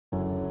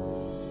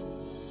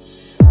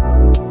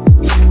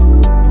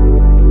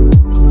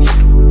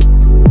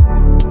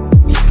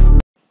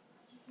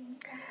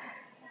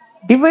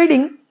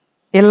dividing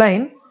a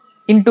line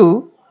into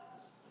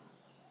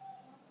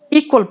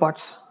equal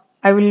parts.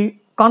 I will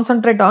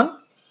concentrate on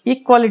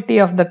equality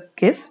of the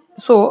case.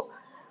 So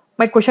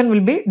my question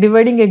will be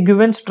dividing a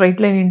given straight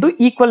line into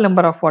equal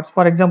number of parts.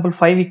 For example,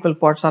 5 equal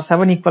parts or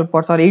 7 equal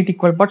parts or 8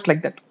 equal parts,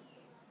 like that.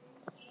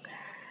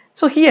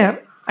 So here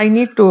I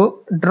need to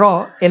draw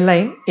a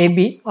line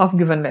AB of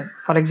given length.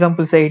 For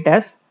example, say it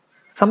as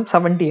some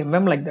 70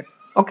 mm, like that.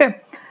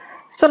 Okay.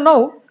 So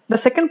now the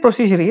second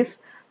procedure is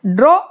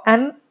draw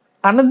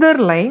another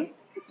line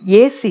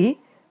AC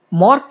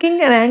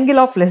marking an angle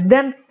of less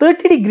than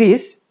 30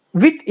 degrees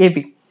with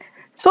AB.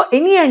 So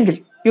any angle,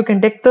 you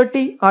can take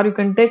 30 or you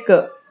can take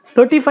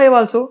 35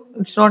 also,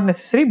 it's not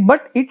necessary,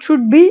 but it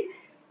should be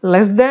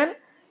less than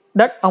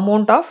that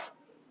amount of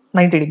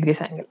 90 degrees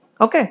angle.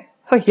 Okay.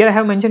 So here I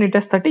have mentioned it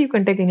as 30, you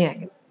can take any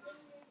angle.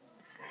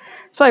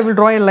 So I will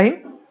draw a line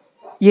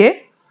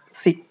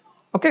AC.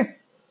 Okay.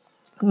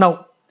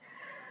 Now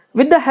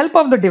with the help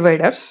of the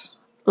dividers,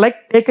 like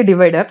take a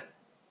divider,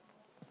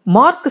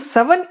 mark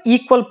 7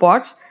 equal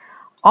parts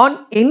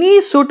on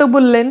any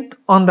suitable length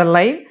on the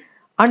line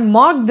and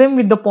mark them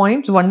with the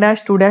points 1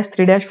 dash, 2 dash,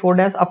 3 dash, 4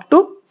 dash up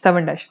to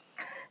 7 dash.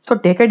 So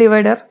take a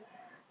divider.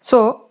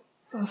 So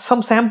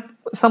some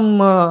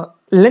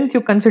length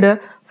you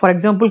consider, for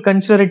example,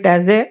 consider it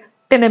as a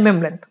 10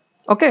 mm length.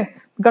 Okay,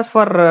 because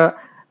for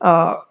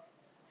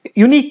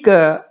unique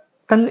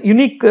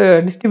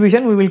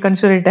distribution we will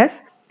consider it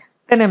as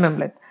 10 mm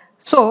length.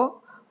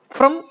 So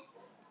from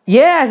A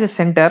as a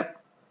center,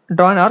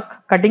 draw an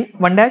arc cutting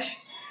 1 dash.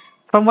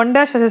 From 1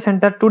 dash as a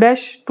center, 2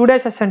 dash, 2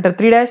 dash as center,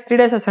 3 dash, 3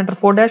 dash as center,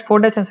 4 dash, 4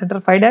 dash as center,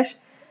 5 dash,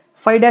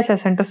 5 dash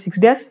as center, 6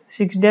 dash,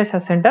 6 dash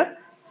as center,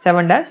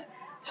 7 dash.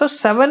 So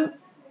 7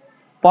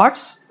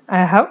 parts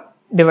I have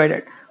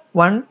divided.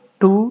 1,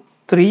 2,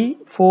 3,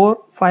 4,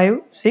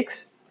 5,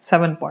 6,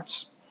 7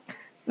 parts.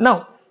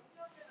 Now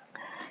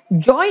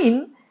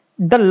join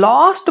the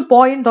last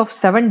point of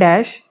 7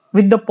 dash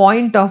with the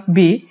point of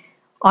B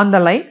on the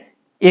line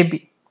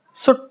AB.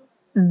 So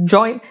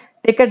join,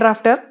 take a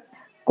drafter,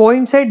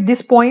 coincide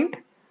this point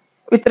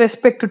with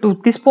respect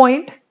to this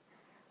point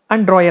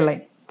and draw a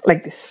line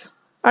like this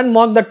and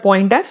mark that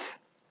point as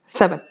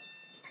 7.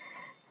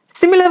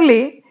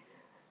 Similarly,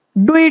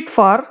 do it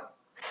for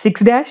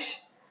 6 dash.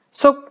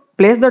 So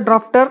place the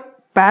drafter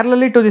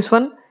parallelly to this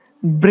one,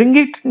 bring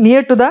it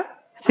near to the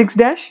 6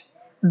 dash,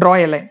 draw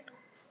a line.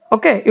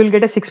 Okay, you will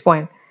get a 6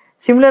 point.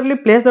 Similarly,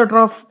 place the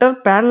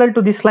drafter parallel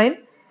to this line,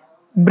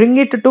 bring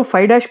it to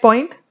 5 dash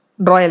point,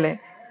 draw a line,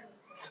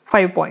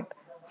 5 point.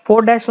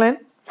 4 dash line,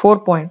 4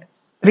 point.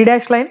 3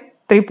 dash line,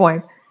 3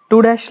 point.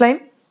 2 dash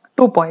line,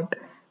 2 point.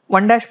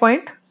 1 dash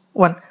point,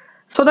 1.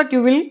 So that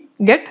you will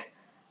get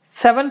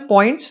 7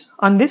 points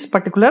on this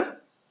particular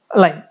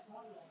line.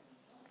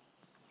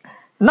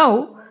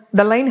 Now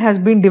the line has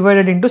been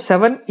divided into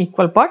 7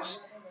 equal parts.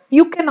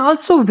 You can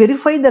also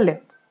verify the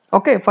length.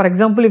 Okay, for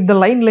example, if the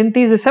line length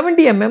is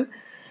 70 mm,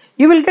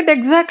 you will get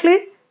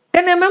exactly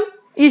 10 mm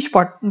each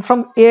part.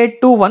 From A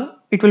to 1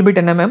 it will be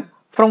 10 mm,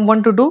 from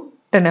 1 to 2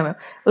 10 mm.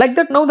 Like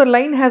that, now the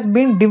line has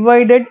been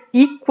divided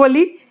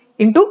equally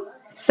into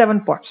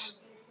 7 parts.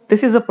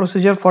 This is a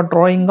procedure for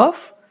drawing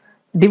of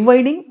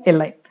dividing a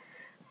line,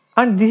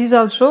 and this is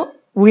also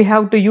we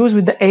have to use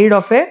with the aid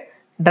of a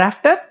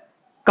drafter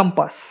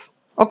compass.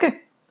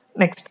 Okay,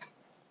 next,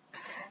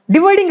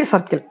 dividing a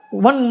circle.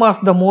 One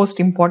of the most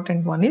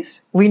important one is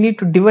we need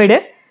to divide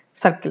a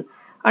circle,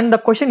 and the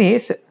question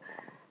is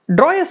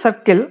draw a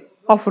circle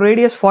of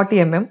radius 40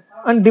 mm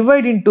and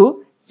divide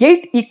into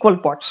 8 equal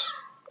parts.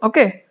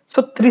 Okay,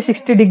 so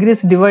 360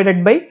 degrees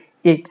divided by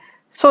 8.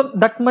 So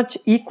that much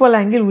equal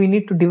angle we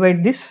need to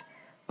divide this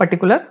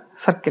particular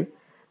circle.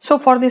 So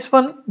for this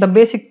one, the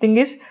basic thing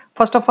is,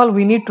 first of all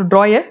we need to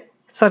draw a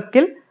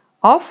circle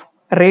of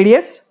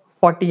radius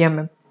 40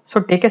 mm.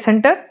 So take a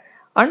center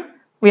and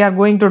we are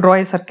going to draw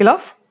a circle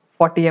of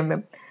 40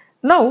 mm.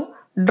 Now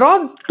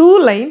draw two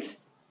lines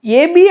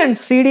AB and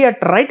CD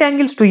at right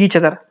angles to each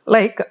other.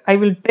 Like I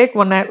will take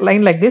one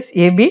line like this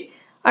AB,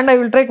 and I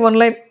will take one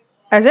line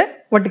as a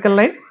vertical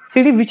line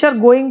CD, which are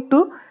going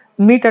to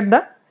meet at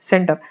the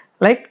center,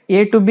 like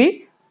A to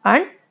B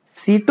and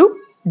C to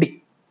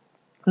D.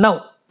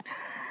 Now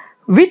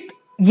with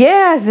A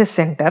as a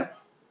center,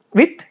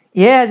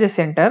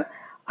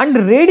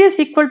 and radius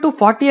equal to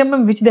 40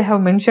 mm, which they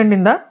have mentioned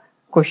in the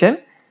question,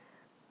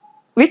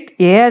 with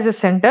A as a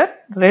center,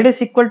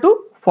 radius equal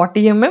to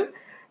 40 mm,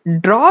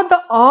 draw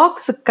the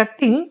arcs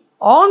cutting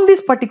on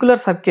this particular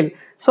circle.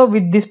 So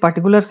with this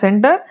particular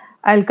center,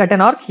 I will cut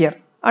an arc here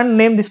and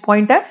name this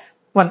point as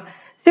 1.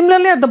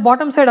 Similarly, at the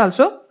bottom side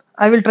also,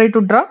 I will try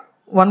to draw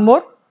one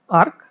more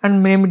arc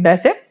and name it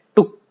as a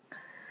 2.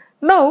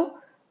 Now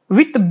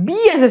with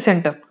B as a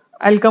center,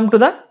 I will come to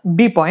the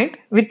B point.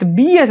 With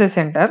B as a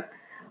center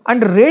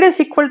and radius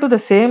equal to the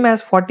same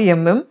as 40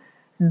 mm,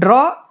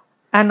 draw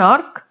an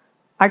arc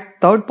at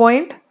third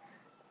point.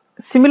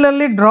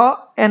 Similarly,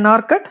 draw an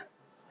arc at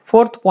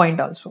fourth point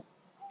also.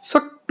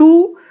 So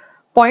 2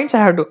 points I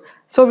have to.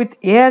 So with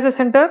A as a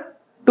center,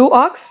 2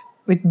 arcs.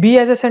 With B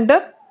as a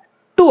center,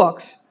 2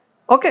 arcs.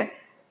 Okay.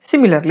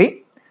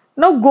 Similarly,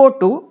 Now go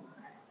to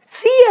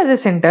C as a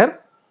center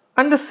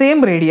and the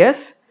same radius.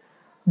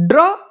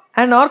 Draw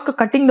an arc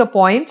cutting the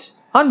points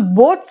on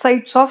both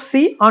sides of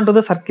C onto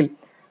the circle.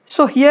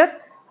 So here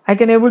I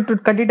can able to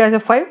cut it as a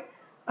 5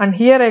 and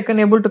here I can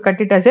able to cut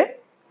it as a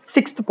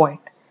 6th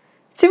point.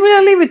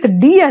 Similarly with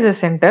D as a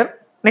center,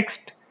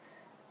 next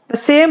the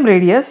same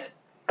radius,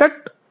 cut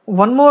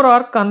one more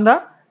arc on the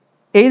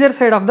either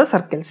side of the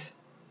circles,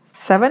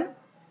 7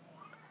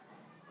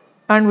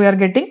 and we are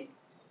getting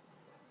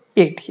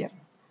 8 here.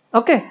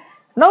 Okay,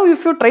 now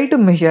if you try to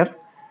measure,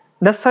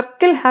 the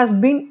circle has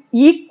been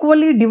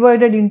equally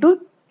divided into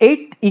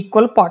 8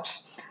 equal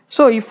parts.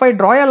 So if I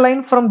draw a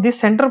line from this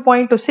center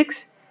point to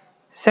 6,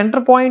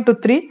 center point to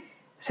 3,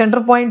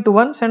 center point to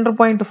 1, center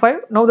point to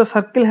 5, now the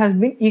circle has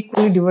been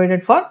equally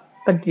divided for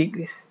 30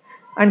 degrees.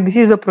 And this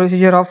is the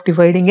procedure of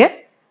dividing a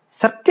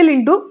circle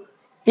into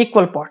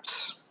equal parts.